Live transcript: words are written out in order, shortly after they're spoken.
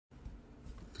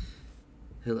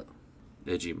Hello,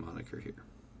 Edgy Moniker here.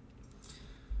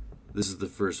 This is the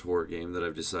first horror game that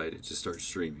I've decided to start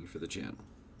streaming for the channel.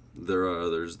 There are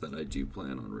others that I do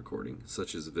plan on recording,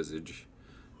 such as Visage,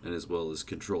 and as well as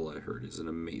Control I heard is an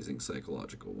amazing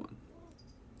psychological one.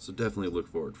 So definitely look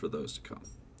forward for those to come.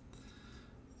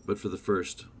 But for the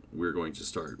first, we're going to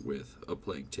start with A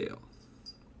Plague Tale.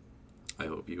 I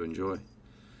hope you enjoy.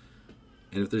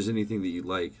 And if there's anything that you'd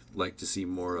like to see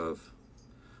more of,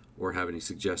 or have any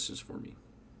suggestions for me,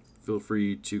 feel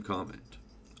free to comment.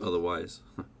 Otherwise,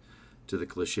 to the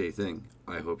cliche thing,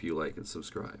 I hope you like and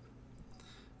subscribe.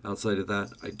 Outside of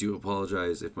that, I do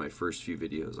apologize if my first few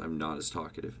videos I'm not as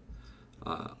talkative.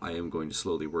 I am going to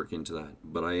slowly work into that,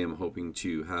 but I am hoping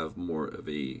to have more of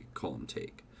a calm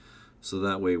take. So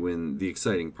that way when the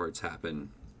exciting parts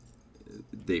happen,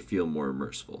 they feel more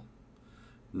immersive.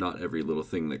 Not every little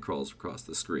thing that crawls across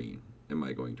the screen am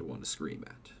I going to want to scream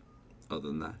at. Other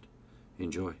than that,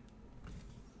 enjoy.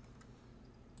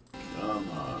 Come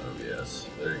on, yes,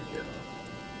 there you go.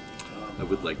 I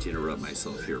would like to interrupt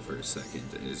myself here for a second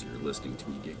as you're listening to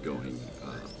me get going.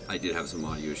 I did have some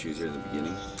audio issues here in the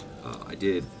beginning. I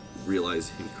did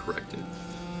realize and correct it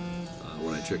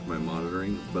when I checked my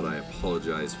monitoring, but I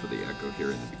apologize for the echo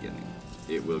here in the beginning.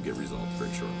 It will get resolved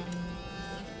very shortly.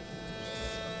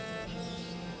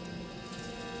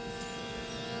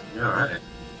 You alright?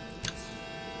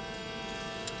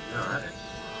 You alright?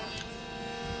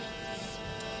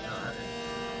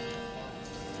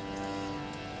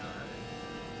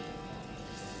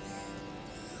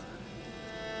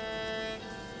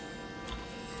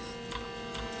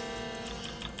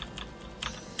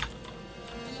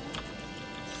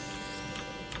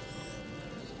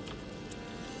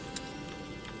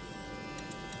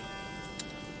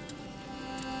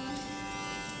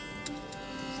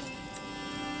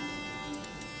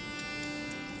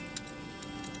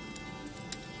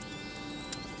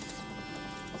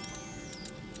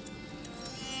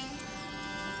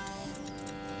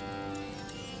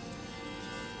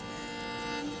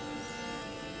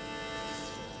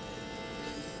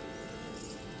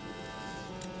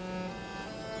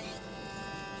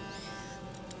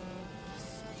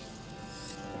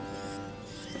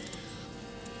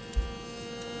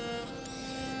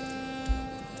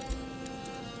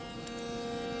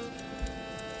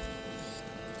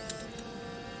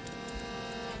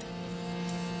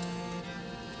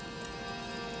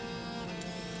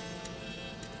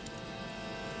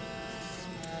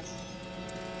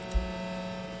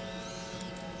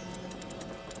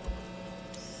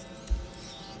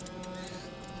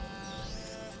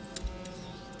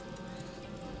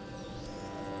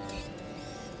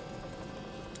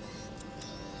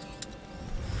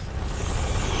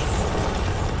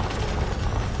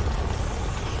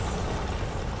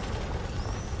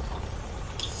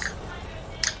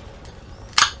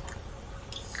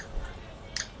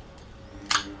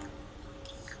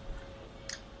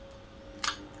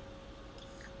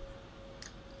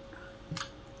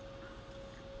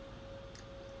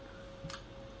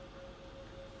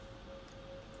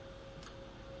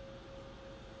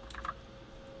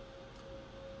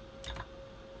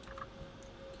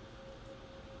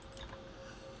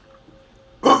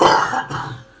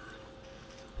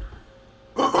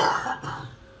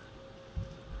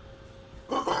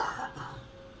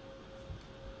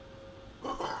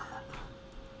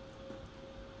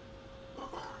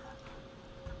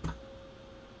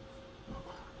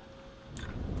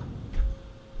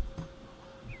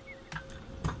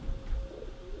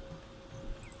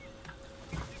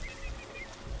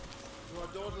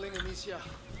 Dawdling, Amicia.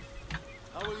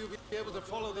 How will you be able to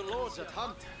follow the lords at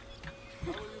hunt?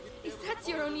 Is that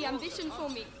your only ambition for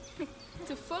me?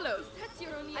 To follow?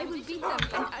 I will beat them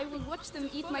and I will watch them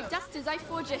eat my dust as I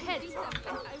forge ahead.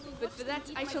 But for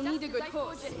that, I shall need a good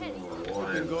horse.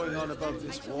 I've been going on about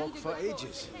this walk for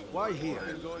ages. Why here?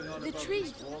 The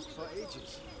tree.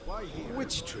 Why here?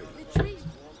 Which tree? The tree.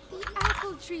 The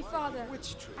apple tree, Father.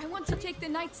 Which tree? I want to take the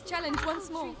Knight's Challenge once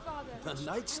more. The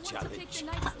Knight's Challenge?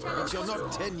 But you're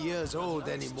not 10 years old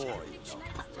anymore, you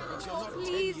know.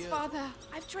 Please, Father.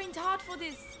 I've trained hard for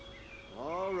this.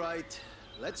 All right.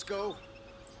 Let's go.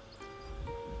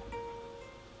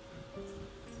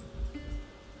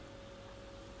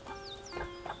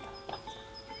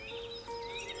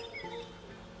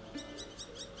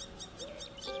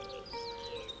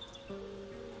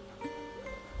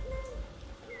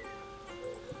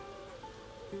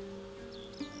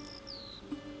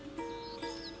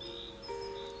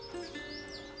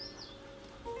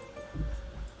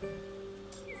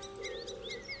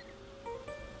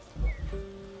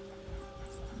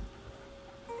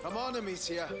 Come on,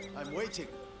 Amicia. I'm waiting.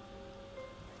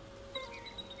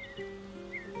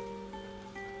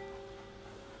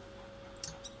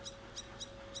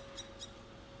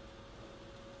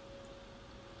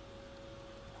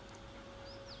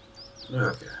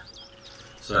 Okay.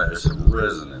 Sorry, there's some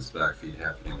resonance backfeed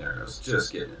happening there. I was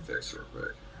just getting it fixed real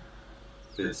quick.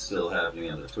 If it's still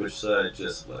happening on the Twitch side,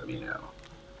 just let me know.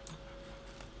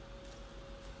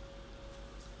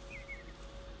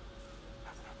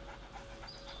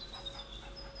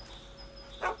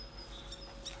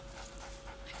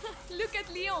 Look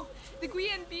at Leon. The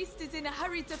Guian beast is in a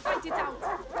hurry to fight it out.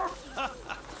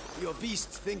 Your beast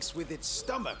thinks with its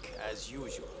stomach, as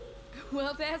usual.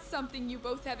 Well, there's something you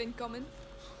both have in common.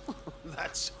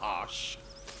 That's harsh.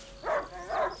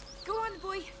 Go on,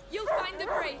 boy. You'll find the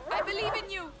prey. I believe in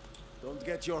you. Don't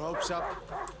get your hopes up.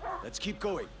 Let's keep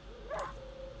going.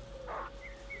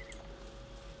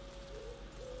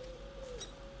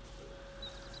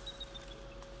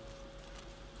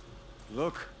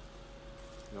 Look.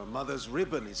 Your mother's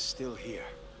ribbon is still here.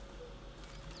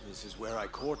 This is where I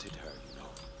courted her, you know.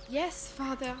 Yes,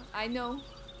 Father, I know.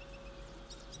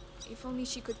 If only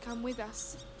she could come with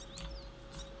us.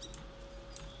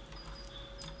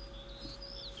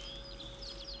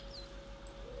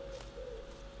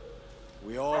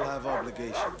 We all have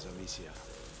obligations, Amicia.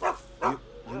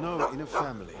 You know, in a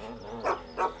family.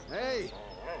 Hey!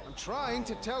 I'm trying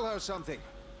to tell her something.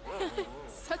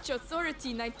 Such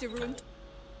authority, Knight de Rune.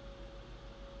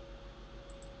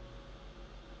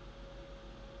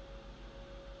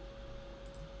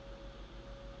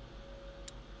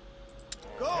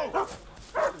 Go!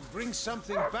 And bring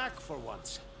something back for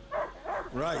once.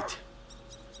 Right.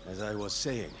 As I was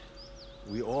saying,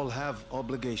 we all have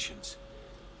obligations.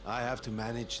 I have to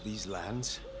manage these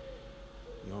lands.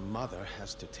 Your mother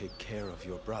has to take care of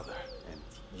your brother, and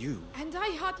you... And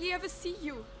I hardly ever see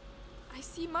you. I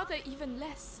see Mother even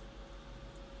less.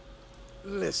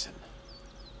 Listen.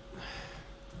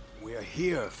 We're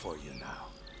here for you now.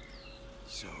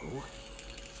 So,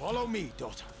 follow me,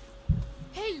 daughter.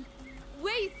 Hey,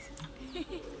 wait!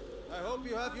 I hope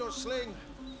you have your sling.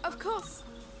 Of course.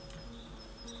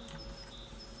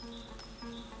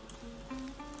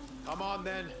 Come on,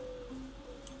 then.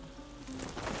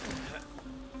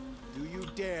 Do you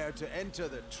dare to enter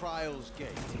the Trials Gate?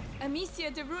 Amicia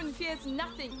de Rune fears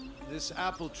nothing. This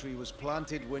apple tree was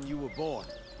planted when you were born.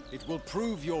 It will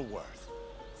prove your worth.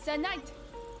 Sir Knight,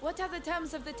 what are the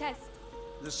terms of the test?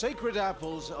 The sacred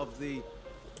apples of the...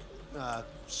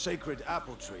 sacred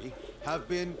apple tree have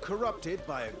been corrupted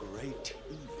by a great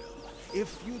evil.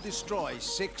 If you destroy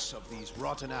 6 of these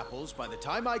rotten apples by the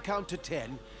time I count to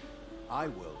 10, I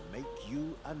will make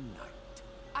you a knight.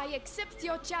 I accept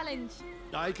your challenge.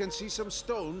 I can see some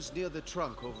stones near the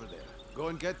trunk over there. Go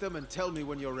and get them and tell me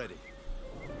when you're ready.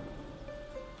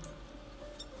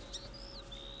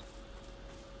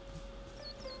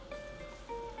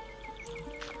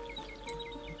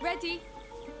 Ready?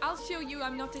 I'll show you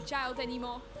I'm not a child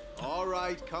anymore. All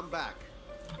right, come back.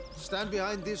 Stand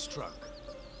behind this trunk.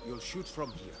 You'll shoot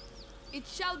from here. It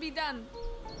shall be done.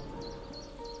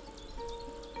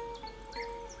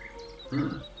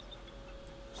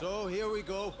 So, here we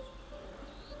go.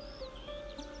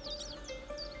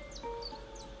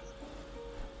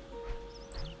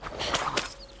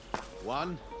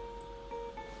 One,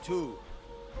 2,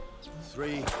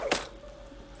 3,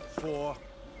 4,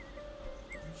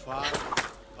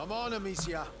 5. Come on,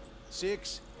 Amicia.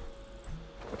 6,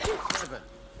 7,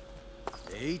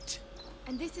 8,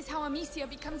 And this is how Amicia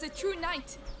becomes a true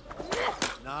knight.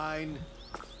 9,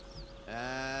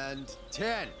 and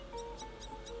 10.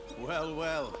 Well,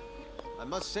 well. I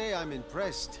must say I'm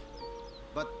impressed.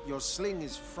 But your sling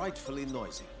is frightfully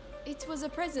noisy. It was a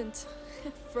present.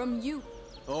 From you.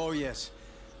 Oh, yes.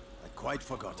 I'd quite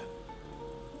forgotten.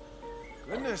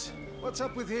 Goodness, what's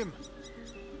up with him?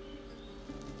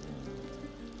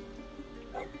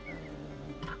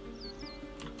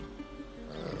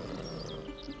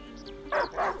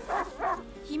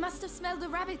 He must have smelled a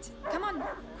rabbit. Come on,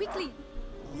 quickly.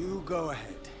 You go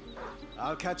ahead.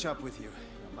 I'll catch up with you.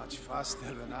 You're much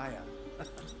faster than I am.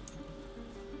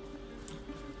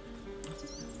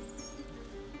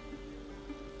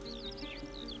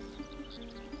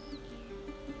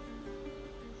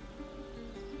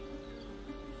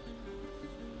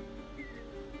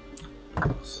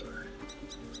 Sorry.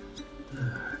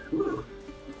 Whew.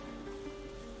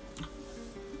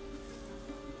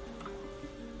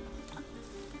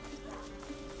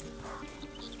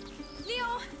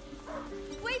 Leo!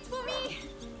 Wait for me!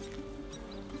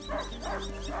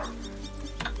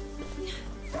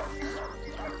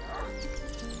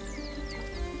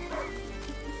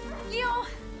 Leo!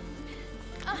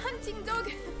 A hunting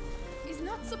dog is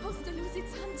not supposed to lose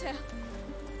its hunter.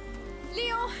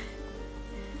 Leo!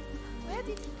 Where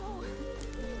did he go?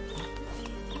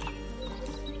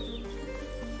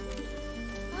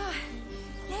 Ah,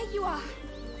 there you are.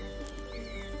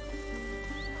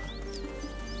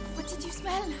 did you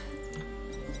smell?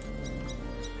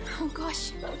 Oh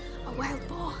gosh, a wild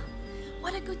boar.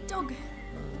 What a good dog.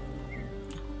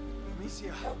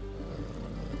 Amicia,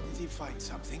 did he find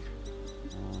something?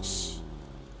 Shh.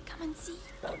 Come and see.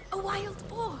 A wild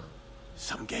boar.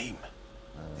 Some game.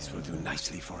 This will do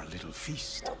nicely for a little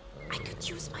feast. I could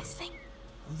use my sling.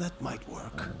 Well, that might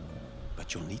work.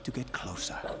 But you'll need to get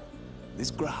closer.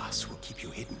 This grass will keep you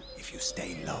hidden if you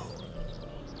stay low.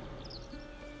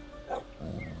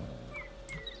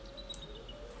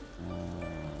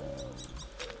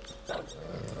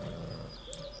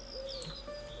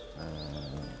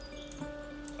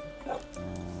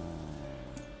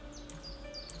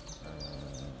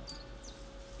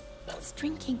 It's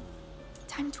drinking.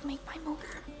 Time to make my move.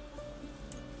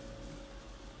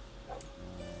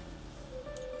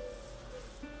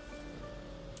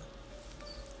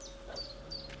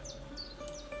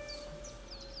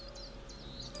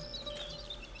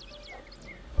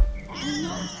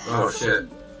 Oh shit.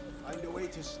 Find a way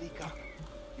to sneak up.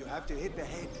 You have to hit the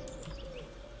head.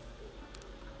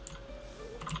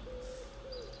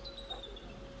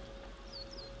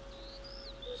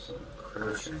 Some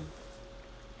crushing.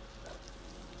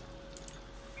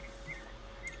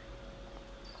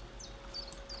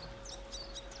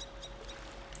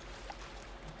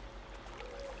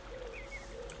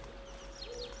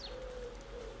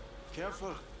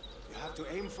 Careful. You have to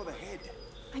aim for the head.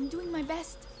 I'm doing my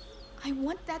best. I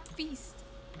want that feast.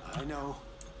 I know.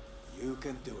 You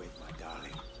can do it, my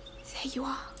darling. There you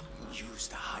are. Use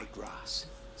the high grass.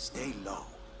 Stay low.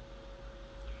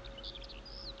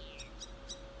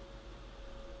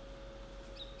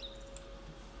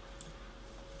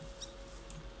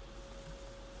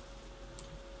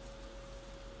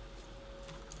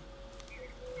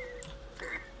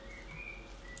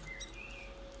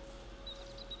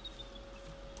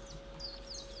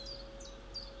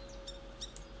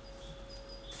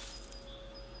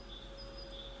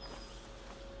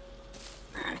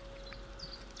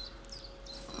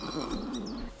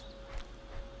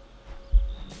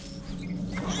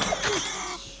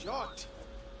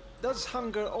 Does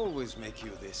hunger always make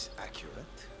you this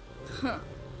accurate? Huh.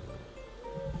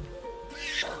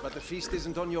 But the feast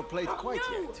isn't on your plate quite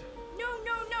yet. No,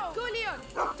 no, no! Go, Leon!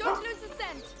 Don't lose the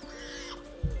scent!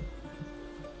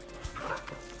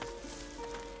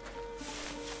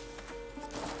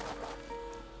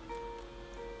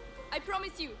 I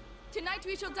promise you, tonight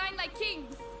we shall dine like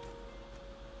kings!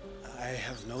 I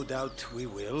have no doubt we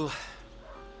will.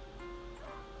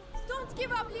 Don't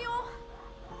give up, Leon!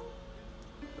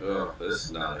 Oh, this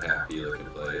is not a happy looking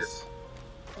place.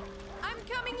 I'm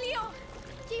coming, Leo.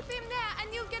 Keep him there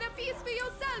and you'll get a piece for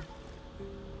yourself.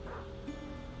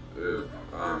 Ooh,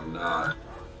 I'm not.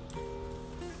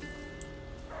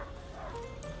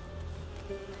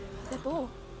 The boar.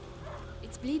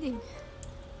 It's bleeding.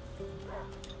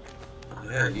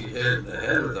 Yeah, you hit it in the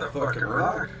head with a fucking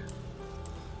rock.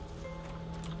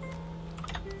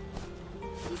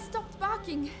 He stopped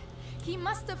barking. He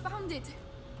must have found it.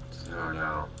 Oh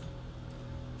no.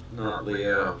 Not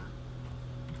Leo.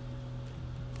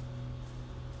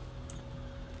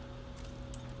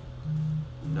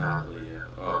 Not Leo.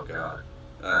 Oh god.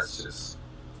 That's just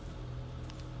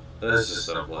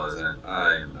so pleasant.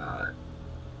 I am not.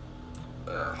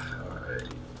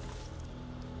 Alright.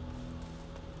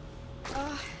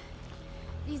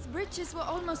 These bridges were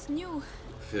almost new.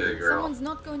 Figure girl. Someone's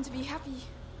not going to be happy.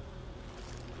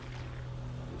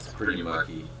 It's pretty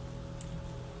mucky.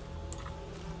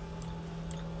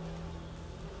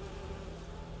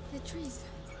 The trees.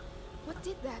 What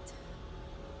did that?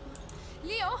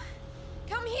 Leo,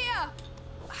 come here!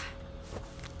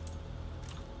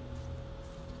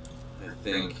 I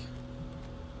think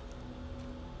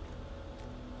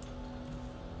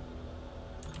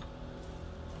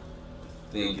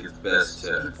it's best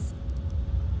to...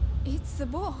 It's the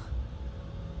boar.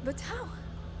 But how?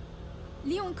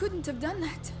 Leon couldn't have done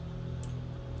that.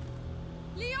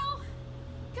 Leo!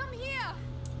 Come here!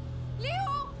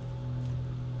 Leo!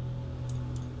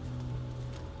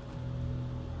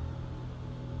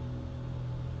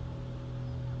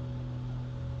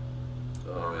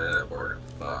 Oh man, that board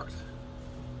fucked.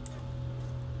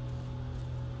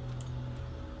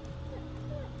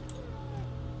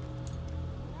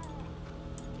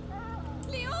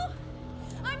 Leo!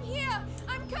 I'm here!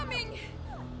 I'm coming!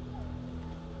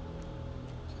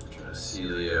 I'm trying to see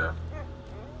Leo.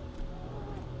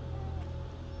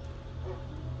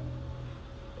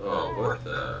 Oh, what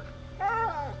the?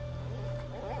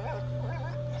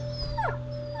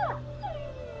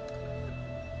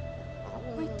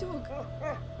 My dog.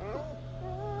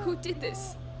 Who did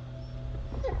this?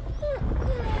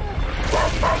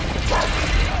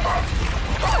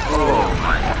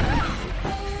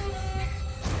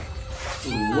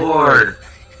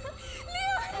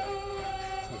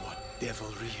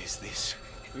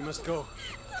 go.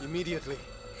 Immediately.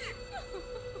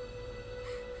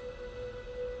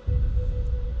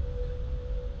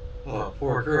 Oh,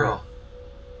 poor girl.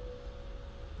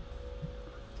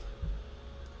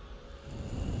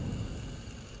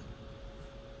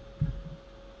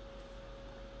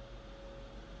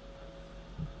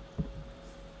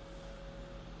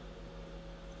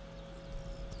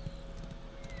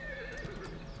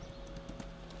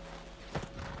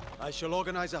 I shall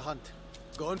organize a hunt.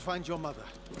 Go and find your mother.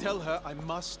 Tell her I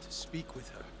must speak with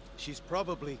her. She's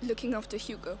probably... Looking after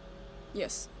Hugo.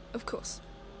 Yes, of course.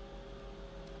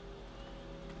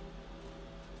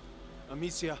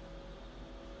 Amicia.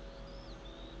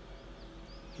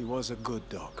 He was a good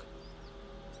dog.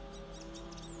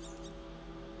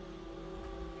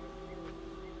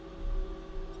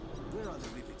 Where are the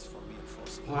rivets for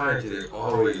reinforcing? Why do they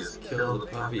always kill the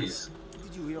puppies?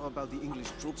 Did you hear about the English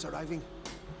troops arriving?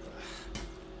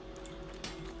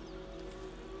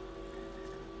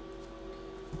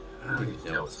 I don't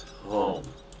even know it's home.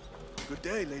 Good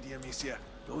day, Lady Amicia.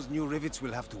 Those new rivets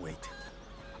will have to wait.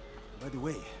 By the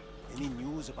way, any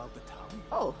news about the town?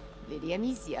 Oh, Lady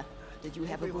Amicia. Did you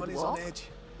have Everyone a good is walk? on edge.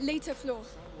 Later, Flo.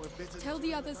 We're bitten. Tell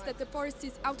the others that the forest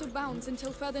is out of bounds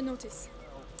until further notice.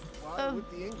 Why would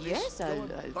the English yes, go I'll and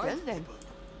tell bite them. people?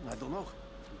 I don't know.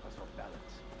 Keep us off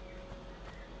balance.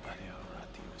 Maria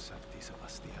Oratio Sancti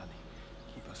Sebastiani.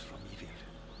 Keep us from evil.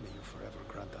 May you forever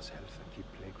grant us health and keep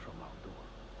plague from our door.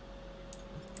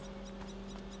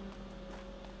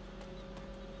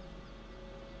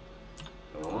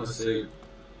 I want to say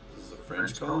this is a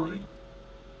French colony.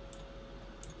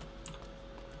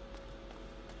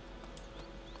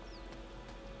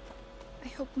 I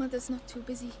hope Mother's not too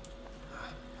busy.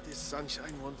 This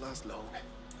sunshine won't last long.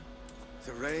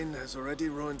 The rain has already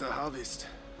ruined the harvest.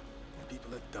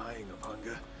 People are dying of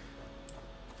hunger.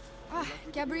 Ah,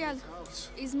 Gabrielle.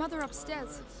 Is Mother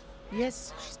upstairs?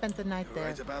 Yes, she spent the night You're there.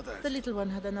 right about that. The little one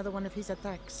had another one of his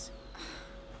attacks.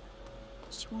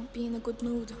 She won't be in a good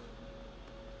mood.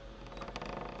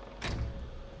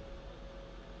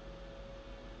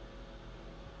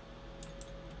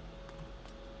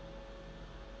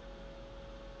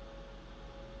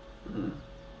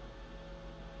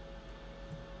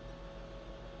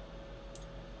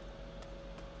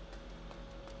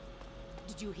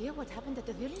 Did you hear what happened at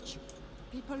the village?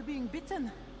 People being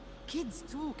bitten. Kids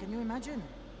too, can you imagine?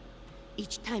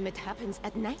 Each time it happens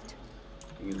at night?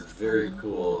 I think it's very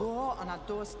cool War on our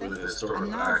doorstep. with the historical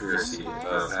and now accuracy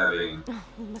vampires. of having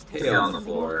We must have hay on the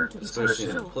something floor, more to be especially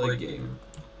in a so. plague game.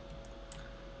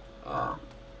 From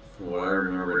what I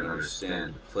remember and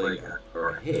understand, plague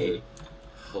or hay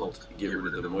helped get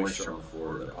rid of the moisture on the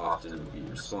floor that often would be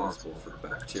responsible for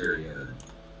bacteria and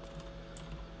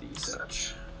the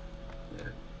such. Yeah.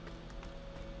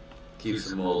 Keeps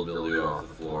the mold mildew off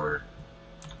the floor,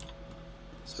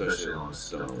 especially along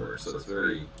stonework. So it's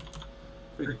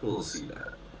pretty cool to see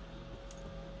that.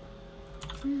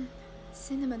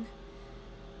 Cinnamon.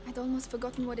 I'd almost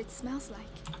forgotten what it smells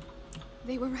like.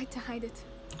 They were right to hide it.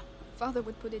 Father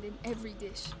would put it in every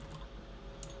dish.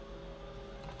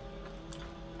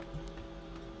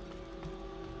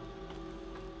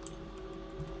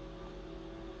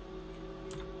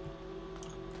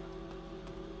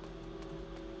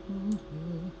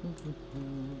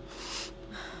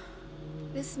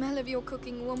 The smell of your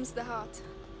cooking warms the heart.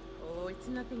 Oh, it's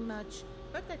nothing much,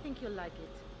 but I think you'll like it.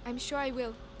 I'm sure I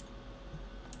will.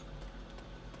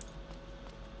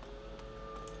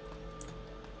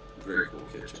 Very cool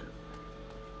kitchen.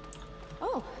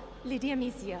 Oh, Lady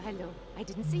Amicia, hello. I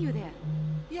didn't see you there.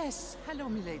 Yes, hello,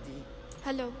 milady.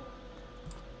 Hello.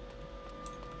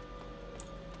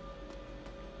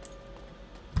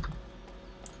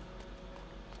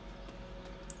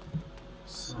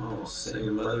 So,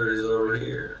 saying mother is over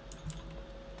here.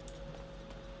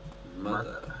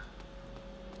 Mother.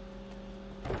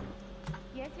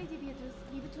 Yes, Lady Beatrice,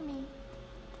 leave it to me.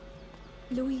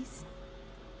 Louise,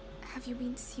 have you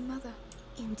been to see Mother?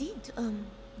 Indeed,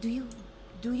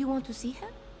 do you want to see her?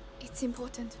 It's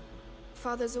important.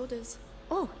 Father's orders.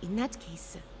 Oh, in that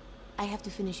case, I have to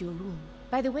finish your room.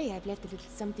 By the way, I've left a little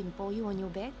something for you on your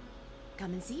bed.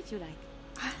 Come and see if you like.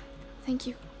 Ah, thank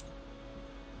you.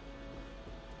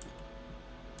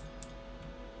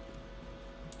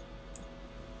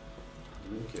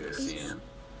 Okay, I see him.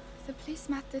 The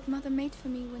placemat that Mother made for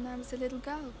me when I was a little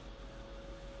girl.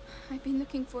 I've been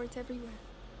looking for it everywhere.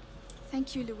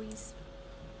 Thank you, Louise.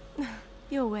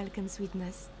 You're welcome,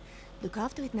 sweetness. Look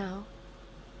after it now.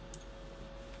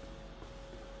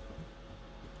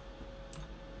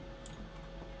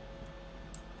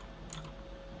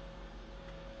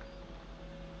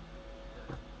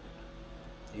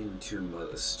 Into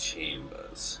mother's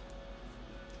chambers.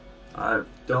 I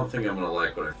don't think I'm gonna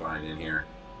like what I find in here.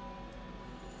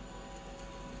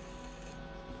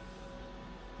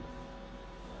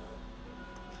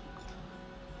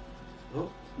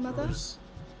 Well, Mother? this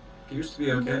appears to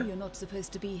be I okay. know you're not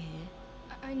supposed to be here.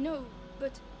 I know,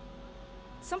 but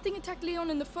something attacked Leon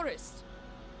in the forest.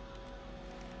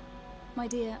 My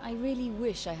dear, I really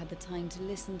wish I had the time to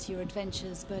listen to your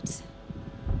adventures, but...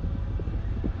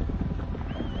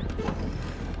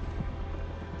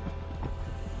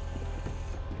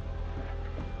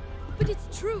 But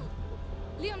it's true.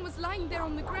 Leon was lying there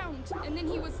on the ground, and then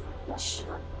he was... Shh!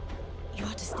 You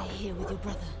are to stay here with your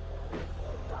brother.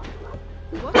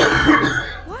 What?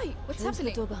 Why? What's Close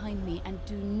happening? the door behind me and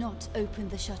do not open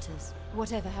the shutters,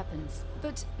 whatever happens.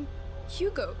 But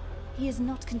Hugo... He is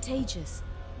not contagious.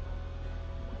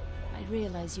 I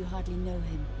realize you hardly know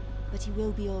him, but he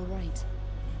will be all right.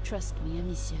 Trust me,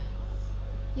 Amicia.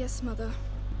 Yes, Mother.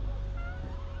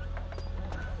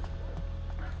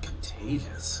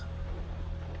 Contagious.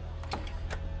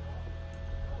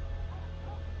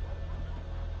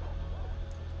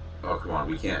 Oh, come on,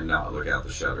 we can't not look out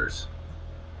the shutters.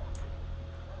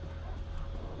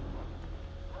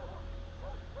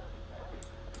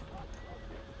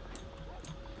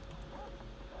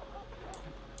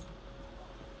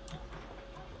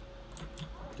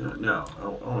 No, I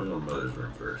want to go to Mother's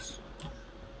room first.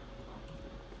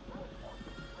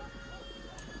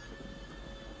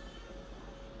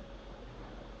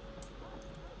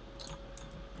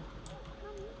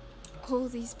 All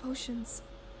these potions.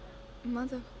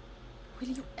 Mother, will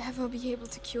you ever be able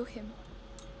to cure him?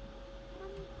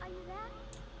 Mommy, are you there?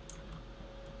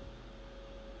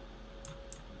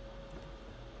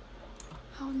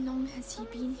 How long has he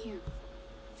been here?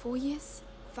 4 years?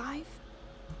 5?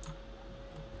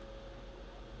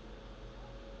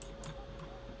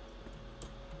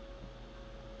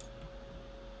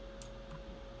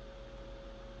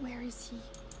 Where is he?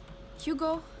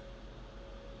 Hugo?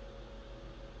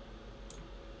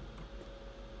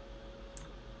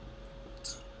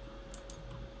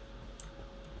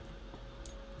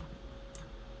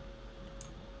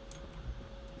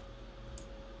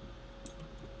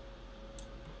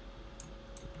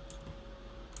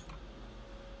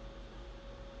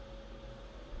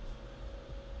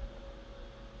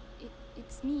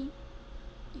 It's me.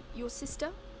 Your sister?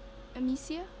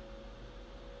 Amicia?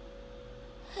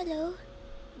 Hello.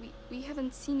 We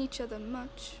haven't seen each other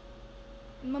much.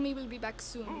 Mummy will be back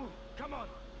soon. Ooh, come on.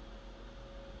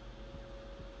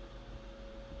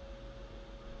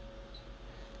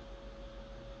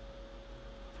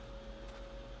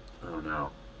 Oh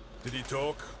no. Did he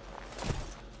talk?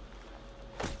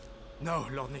 No,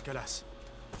 Lord Nicholas.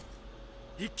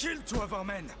 He killed 2 of our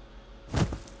men.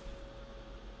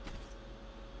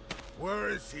 Where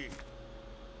is he?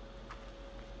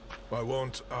 I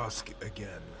won't ask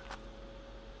again.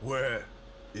 Where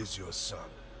is your son?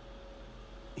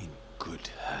 In good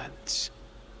hands.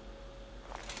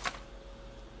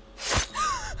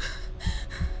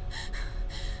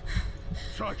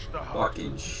 Touch the heart.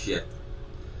 Fucking shit.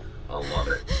 I love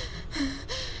it.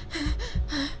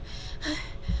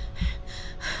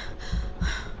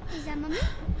 Is that Mommy?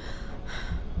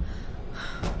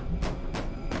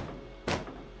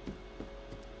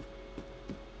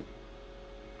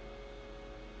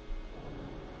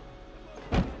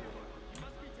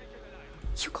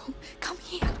 Hugo, come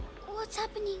here. What's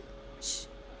happening? Shh.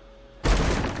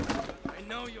 I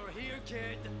know you're here,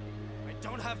 kid. I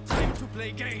don't have time to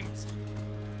play games.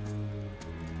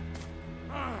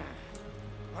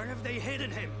 Where have they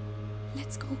hidden him?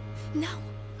 Let's go. Now.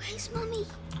 Where's Mommy?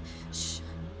 Shh.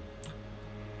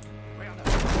 Where the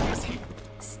fuck is he?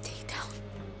 Stay down.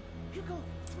 Hugo,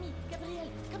 it's me,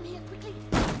 Gabrielle. Come here, quickly.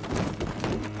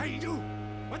 Hey, you!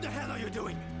 What the hell are you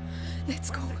doing? Let's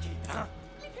go. Where's the kid, huh?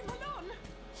 Leave him alone.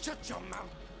 Shut your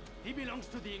mouth. He belongs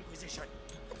to the Inquisition.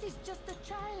 It is just a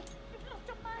child. You've lost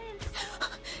your mind.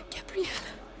 Gabrielle.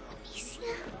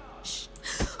 Amicia? Shh.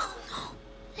 Oh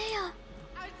no. Leia.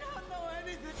 I don't know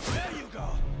anything. There you go.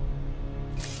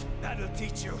 That'll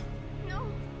teach you. No.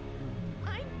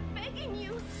 I'm begging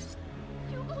you.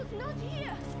 Hugo's not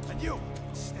here. And you,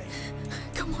 stay.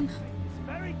 Come on. It's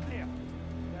very clear.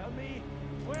 Tell me,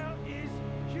 where is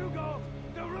Hugo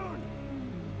the Rune?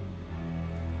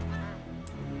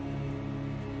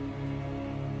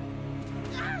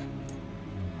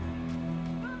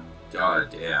 God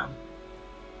damn.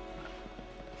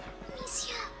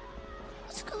 Amicia.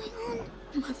 What's going on?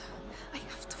 Mother. I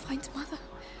have to find Mother.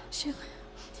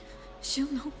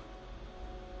 She'll know.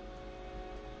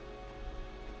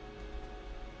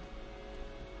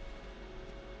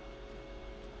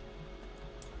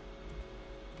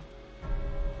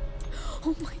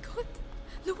 Oh my god.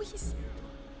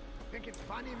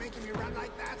 making me run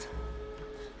like that?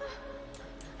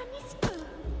 Amicia.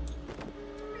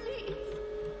 Please.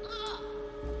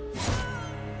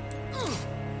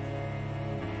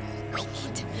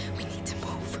 We need to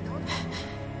move.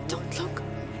 Don't look.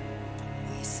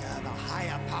 We serve a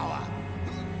higher power.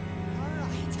 All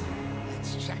right.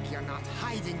 Let's check you're not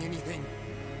hiding anything.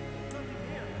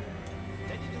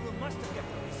 Daddy Duro must have kept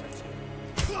the research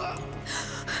here.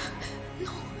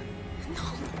 No.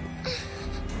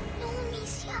 No,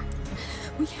 Amicia.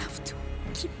 We have to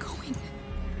keep going.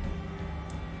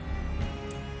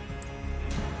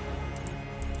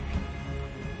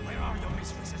 Where are your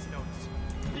mistress's notes?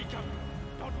 Speak up.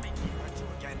 Don't make me hurt you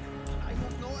again. I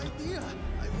have no idea.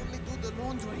 I only do the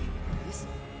laundry.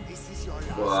 This is your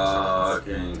last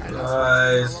Fucking chance. Tell us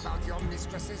what you know Christ. about your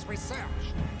mistress's research.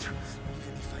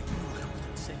 Even if I knew, I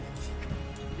wouldn't say anything.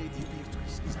 Lady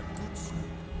Beatrice is a good soul.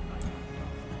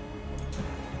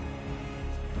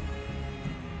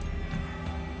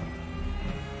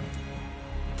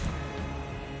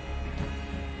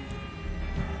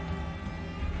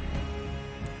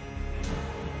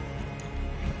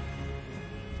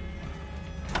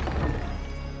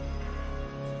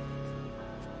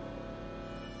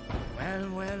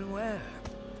 Well.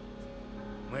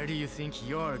 Where do you think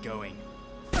you're going?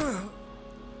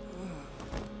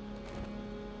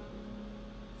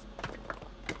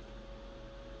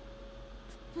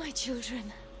 My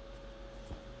children.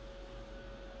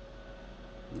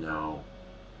 No.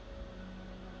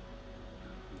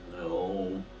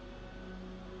 No.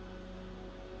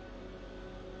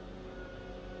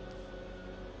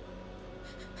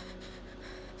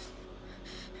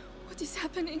 What is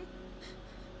happening?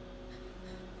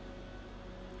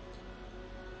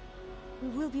 We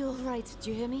will be all right,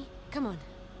 do you hear me? Come on.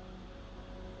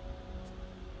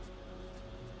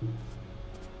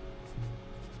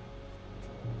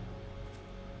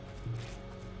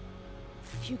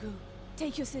 Hugo,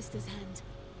 take your sister's hand.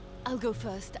 I'll go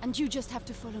first, and you just have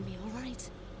to follow me, all right?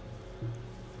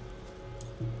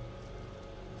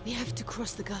 We have to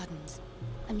cross the gardens.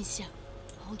 Amicia,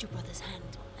 hold your brother's hand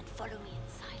and follow me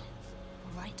in silence,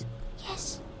 all right?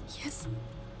 Yes. Yes,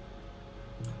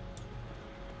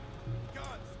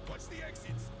 Guards, watch the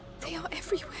exits. they are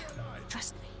everywhere.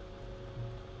 Trust me.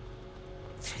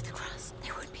 Through the grass,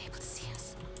 they won't be able to see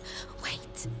us.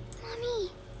 Wait!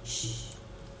 Mommy. Shh.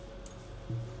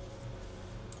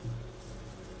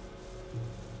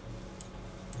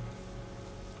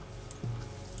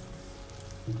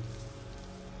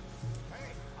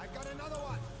 Hey, I've got another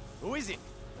one. Who is it?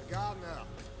 The gardener.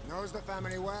 Knows the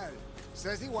family well.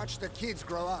 Says he watched the kids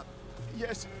grow up.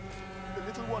 Yes, the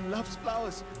little one loves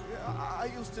flowers.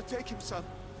 I used to take him some.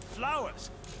 Flowers.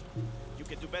 You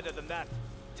can do better than that.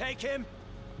 Take him.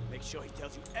 Make sure he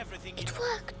tells you everything he It knows.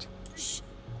 worked. Shh.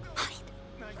 Hide.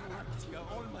 I worked here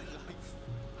all my life.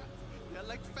 They're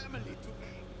like family to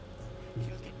me.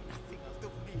 He'll get nothing out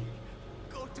of me.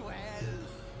 Go to hell.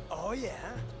 Oh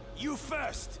yeah? You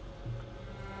first!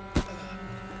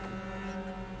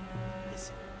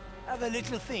 Listen, have a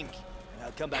little think, and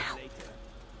I'll come back later.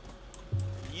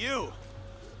 You!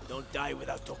 Don't die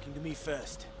without talking to me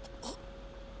first.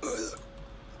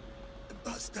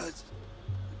 Bastards.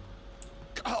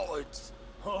 Cowards.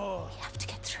 Oh, We have to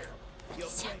get through. you're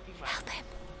Amicia, breaking my help him.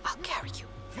 I'll carry you.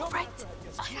 Your All right. brother had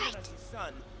just All given right. us his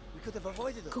son. We could have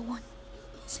avoided it. Go on.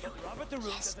 Slowly. Robert the Root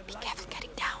Yes, doesn't be like careful it, getting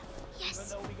down. even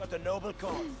Yes. though we got a noble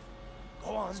cause.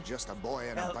 Go on. It's just a boy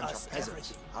and a Tell bunch us of peasants.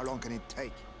 everything. How long can it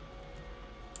take?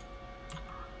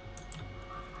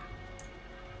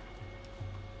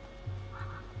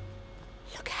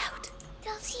 Look out.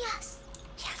 They'll see us.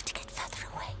 We have to get further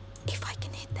away. If I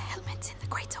can hit the helmets in the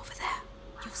crates over there,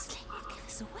 your sling will give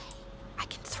us away. I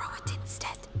can throw it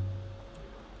instead.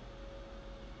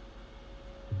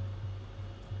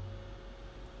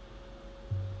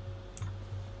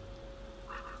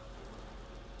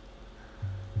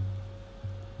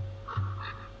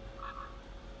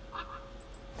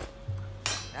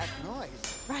 That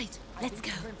noise. Right, let's go.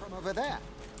 Came from over there.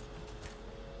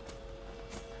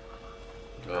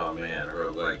 Oh man,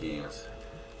 roguelike games.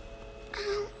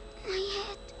 Ow, my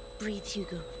head. Breathe,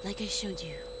 Hugo, like I showed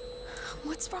you.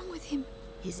 What's wrong with him?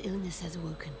 His illness has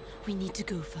awoken. We need to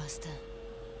go faster.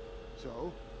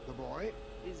 So, the boy?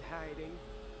 He's hiding,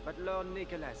 but Lord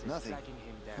Nicholas is Nothing. tracking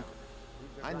him down.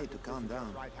 I need to calm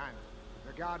down. Right hand.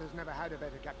 The guard has never had a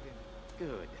better captain.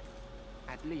 Good.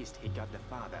 At least he got the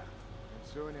father.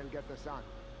 And soon he'll get the son.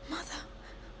 Mother,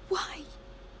 why?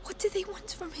 What do they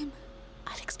want from him?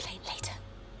 I'll explain later.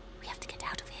 We have to get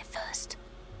out of here first.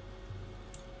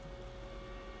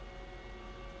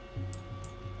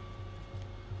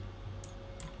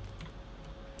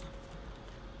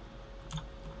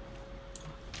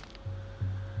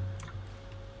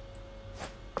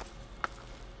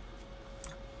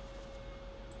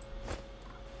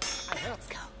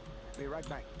 right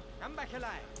back. Come back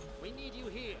alive. We need you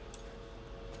here.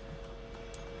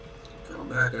 Come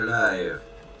back alive.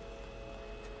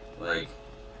 Like,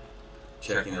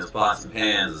 checking those pots and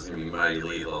pans is gonna be mighty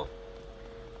lethal.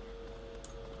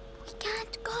 We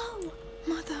can't go.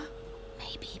 Mother.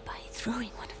 Maybe by throwing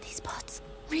one of these pots.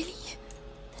 Really?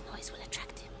 The noise will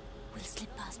attract him. We'll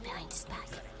slip past behind his back.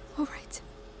 All right.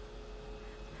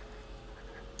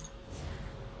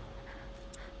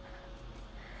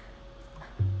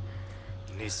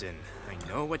 Listen, I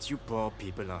know what you poor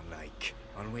people are like.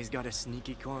 Always got a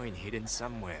sneaky coin hidden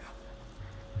somewhere.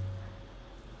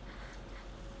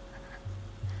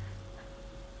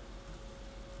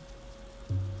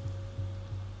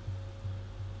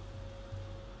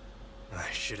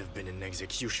 I should have been an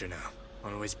executioner.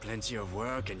 Always plenty of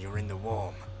work and you're in the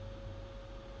warm.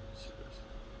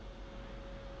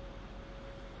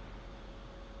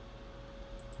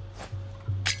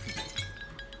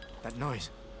 That noise.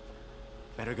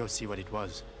 Better go see what it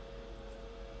was.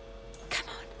 Come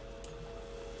on.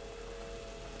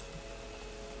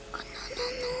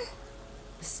 Oh, no.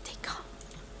 Stay calm.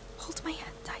 Hold my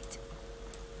hand tight.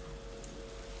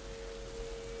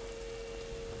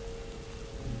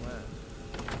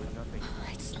 Nothing. Oh,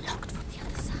 it's locked from the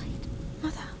other side.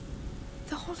 Mother,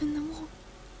 the hole in the wall.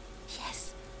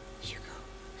 Yes, Hugo,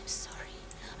 I'm sorry.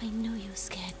 I know you're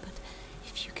scared, but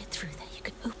if you get through there, you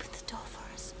can open the door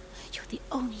for us. You're the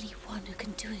only one who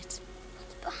can do it.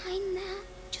 What's behind that?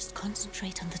 Just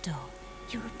concentrate on the door.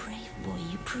 You're a brave boy.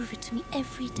 You prove it to me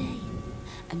every day.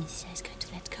 Amicia is going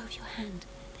to let go of your hand.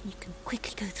 Then you can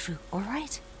quickly go through, all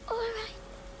right? All right.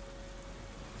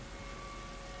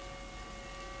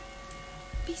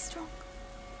 Be strong.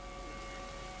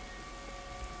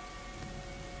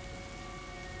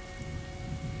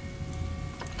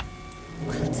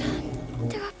 Well done.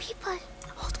 There are people.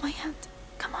 Hold my hand.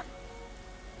 Come on.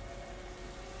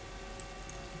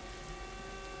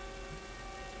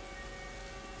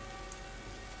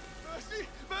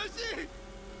 Mercy!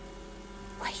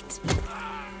 Wait.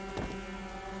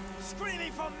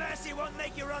 Screaming for mercy won't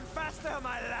make you run faster,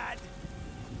 my lad.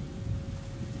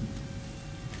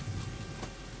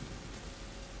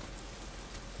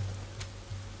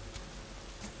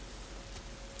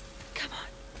 Come on.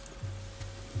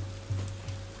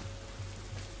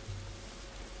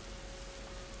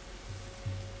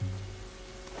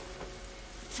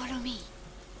 Follow me.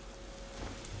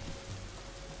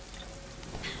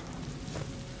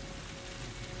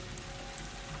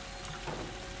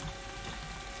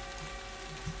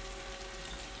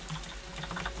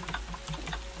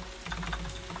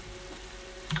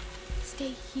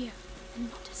 Stay here and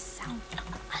not a sound.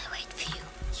 I'll wait for you.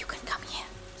 You can come here.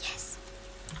 Yes.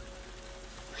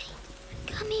 Wait.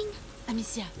 Coming.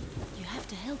 Amicia, you have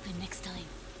to help him next time.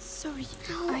 Sorry.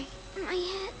 No. My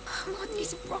head. What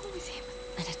is wrong with him?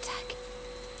 An attack.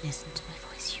 Listen to my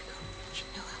voice, Hugo. You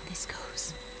know how this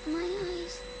goes. My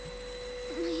eyes.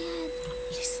 My head.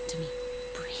 Listen to me.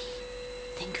 Breathe.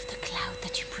 Think of the cloud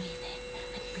that you breathe in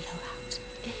and blow out.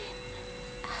 In,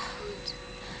 out.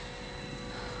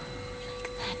 Like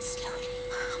that, slowly.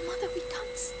 Mother, we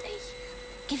can't stay.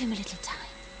 Give him a little time.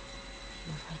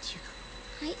 You're right,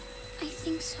 Hugo. I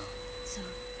think so. So,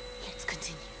 let's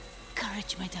continue.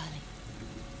 Courage, my darling.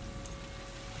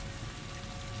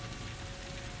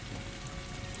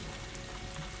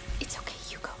 It's okay,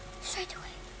 Hugo. Straight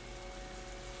away.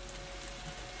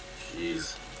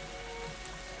 Jeez.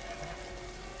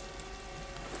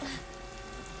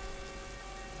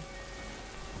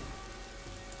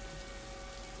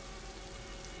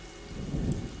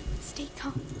 Stay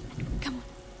calm. Come on.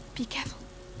 Be careful.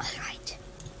 All right.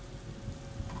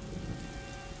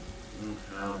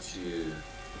 How to...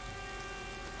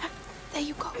 There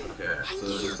you go. Okay, so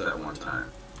this is that one time.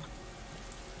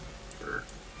 For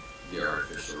the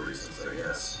artificial reasons, I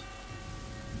guess.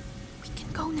 We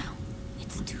can go now.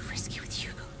 It's too risky with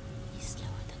Hugo. He's slower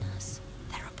than us.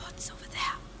 There are pots over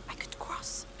there. I could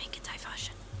cross, make a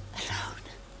diversion. Alone?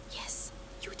 Yes,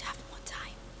 you'd have more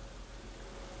time.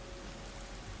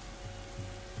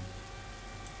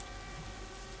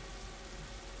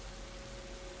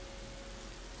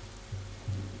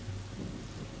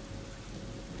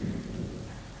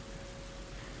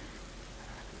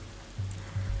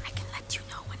 I can let you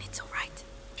know when it's all right.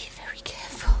 Be very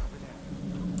careful.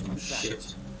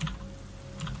 Shit.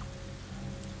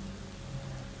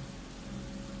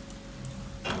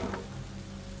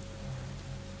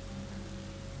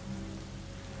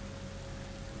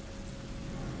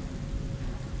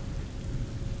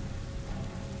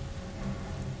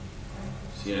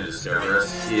 Is he gonna discover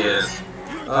us? He is.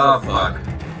 Oh, fuck.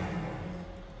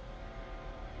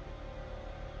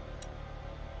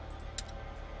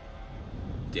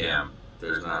 Damn,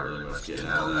 there's not really much getting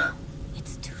out of that.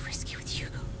 It's too risky with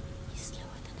Hugo. He's slower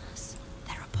than us.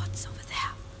 There are bots over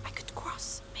there. I could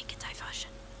cross, make a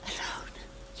diversion. Alone?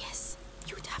 Yes,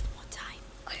 you'd have more time.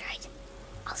 Alright,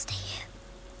 I'll stay here.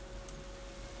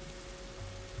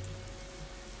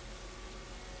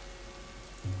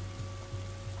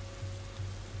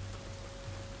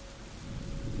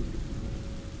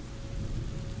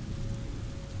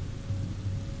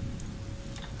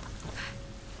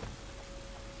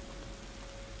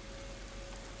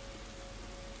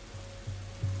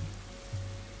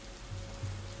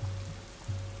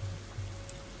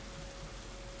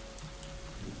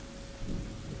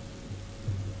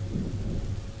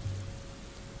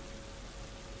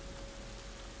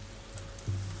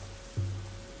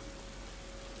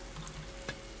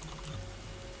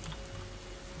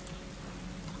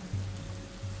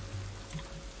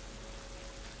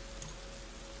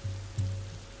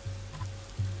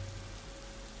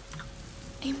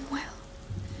 Aim well.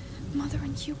 Mother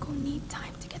and Hugo need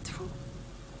time to get through.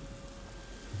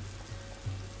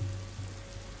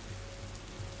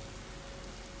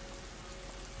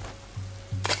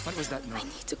 What was that noise? I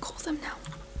need to call them now.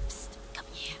 Psst, come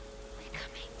here. We're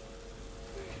coming.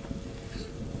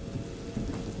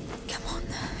 Come on,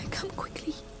 come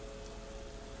quickly.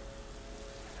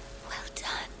 Well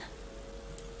done.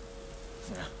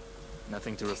 Yeah,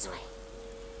 nothing to report.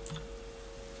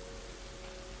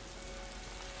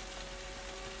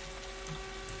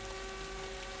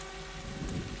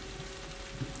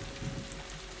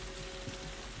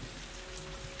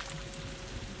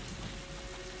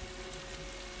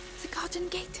 Garden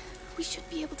gate. We should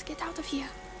be able to get out of here.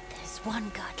 There's one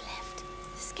guard left.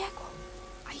 The scarecrow.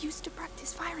 I used to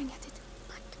practice firing at it.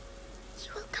 But he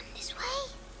will come this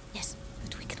way. Yes,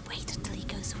 but we can wait until he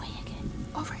goes away again.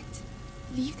 All right.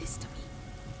 Leave this to me.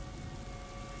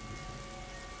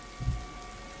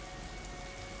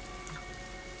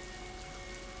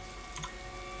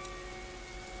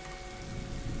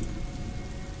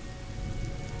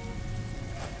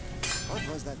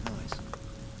 What was that noise?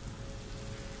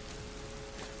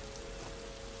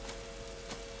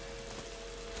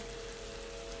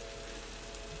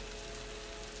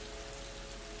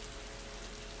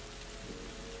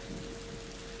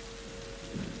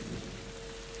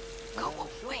 Go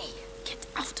away. Get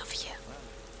out of here.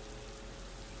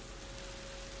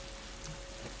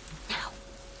 Now.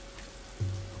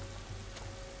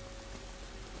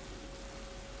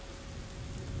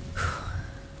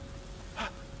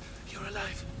 You're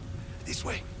alive. This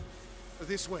way.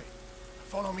 This way.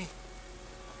 Follow me.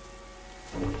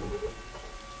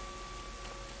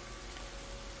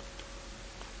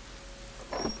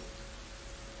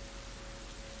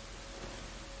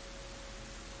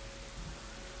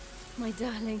 My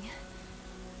darling.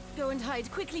 Go and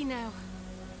hide quickly now.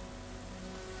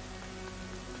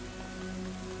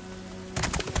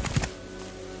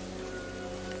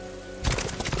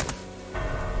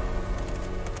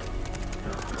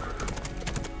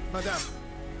 Madame,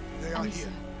 they are Amicia,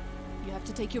 here. you have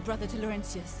to take your brother to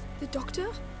Laurentius. The doctor?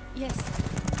 Yes,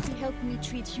 he helped me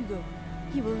treat Hugo.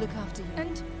 He will look after you.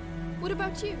 And what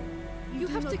about you? You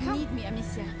have to come. You need me,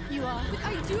 Amicia. You are. But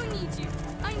I do need you.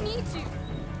 I need you.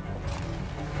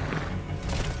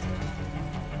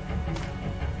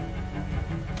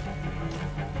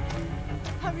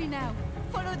 Hurry now.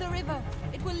 Follow the river.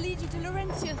 It will lead you to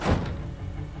Laurentius.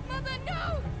 Mother,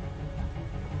 no!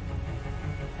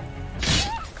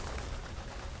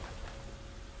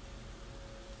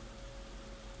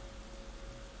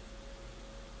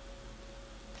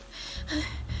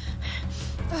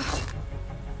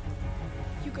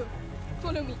 Hugo,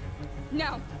 follow me.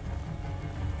 Now.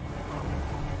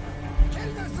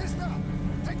 Kill the sister!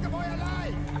 Take the boy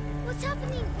alive! What's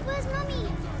happening? Where's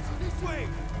Mommy? This way!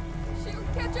 She'll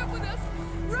catch up with us.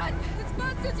 Run as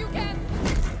fast as you can.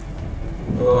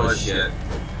 Oh shit.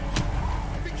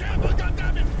 Be careful,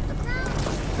 goddammit! The ground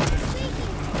is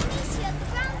shaking. Amicia, the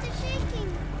ground is shaking.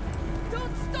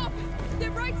 Don't stop.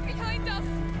 They're right behind us.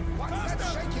 What's that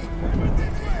shaking?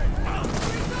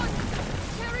 Straight on.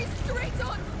 Carry straight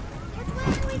on. But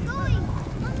where are we going?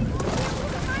 Mommy won't be able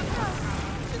to find us.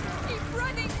 Just keep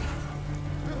running.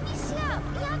 Amicia,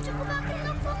 we have to go back and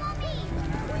look for Mommy.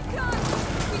 We can't.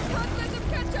 We can't let them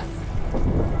catch us.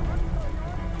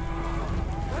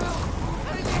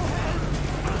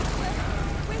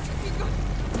 Where did we go?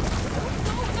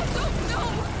 No, I don't know.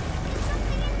 There's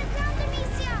something in the ground,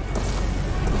 Amicia.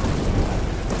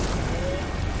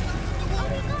 Are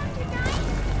we going to die?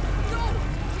 No,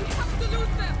 we have to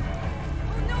lose them.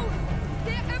 Oh no,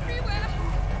 they're everywhere.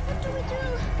 What do we do?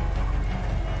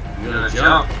 You're gonna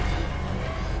jump.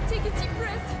 Take a deep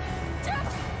breath. Jump.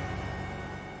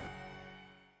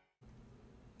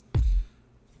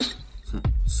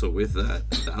 So with that,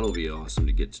 that'll be awesome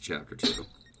to get to chapter 2.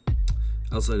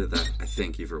 Outside of that, I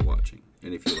thank you for watching.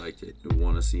 And if you liked it and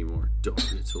want to see more, don't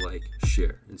forget to like,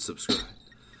 share, and subscribe.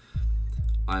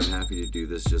 I'm happy to do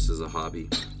this just as a hobby,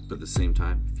 but at the same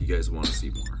time, if you guys want to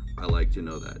see more, I like to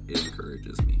know that. It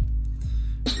encourages me.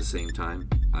 At the same time,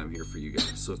 I'm here for you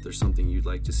guys. So if there's something you'd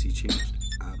like to see changed,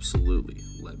 absolutely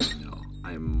let me know.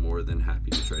 I am more than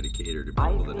happy to try to cater to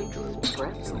people that enjoy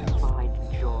watching these things.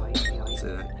 Say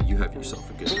that, you have yourself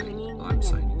a good night. I'm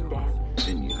signing off,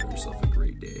 and you have yourself a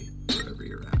great day wherever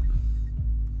you're at.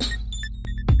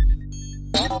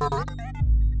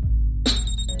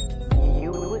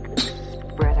 You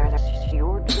exist, brother, that's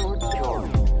your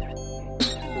George.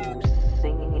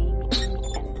 Singing and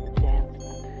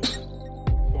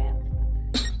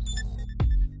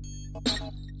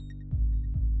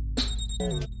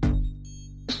dancing.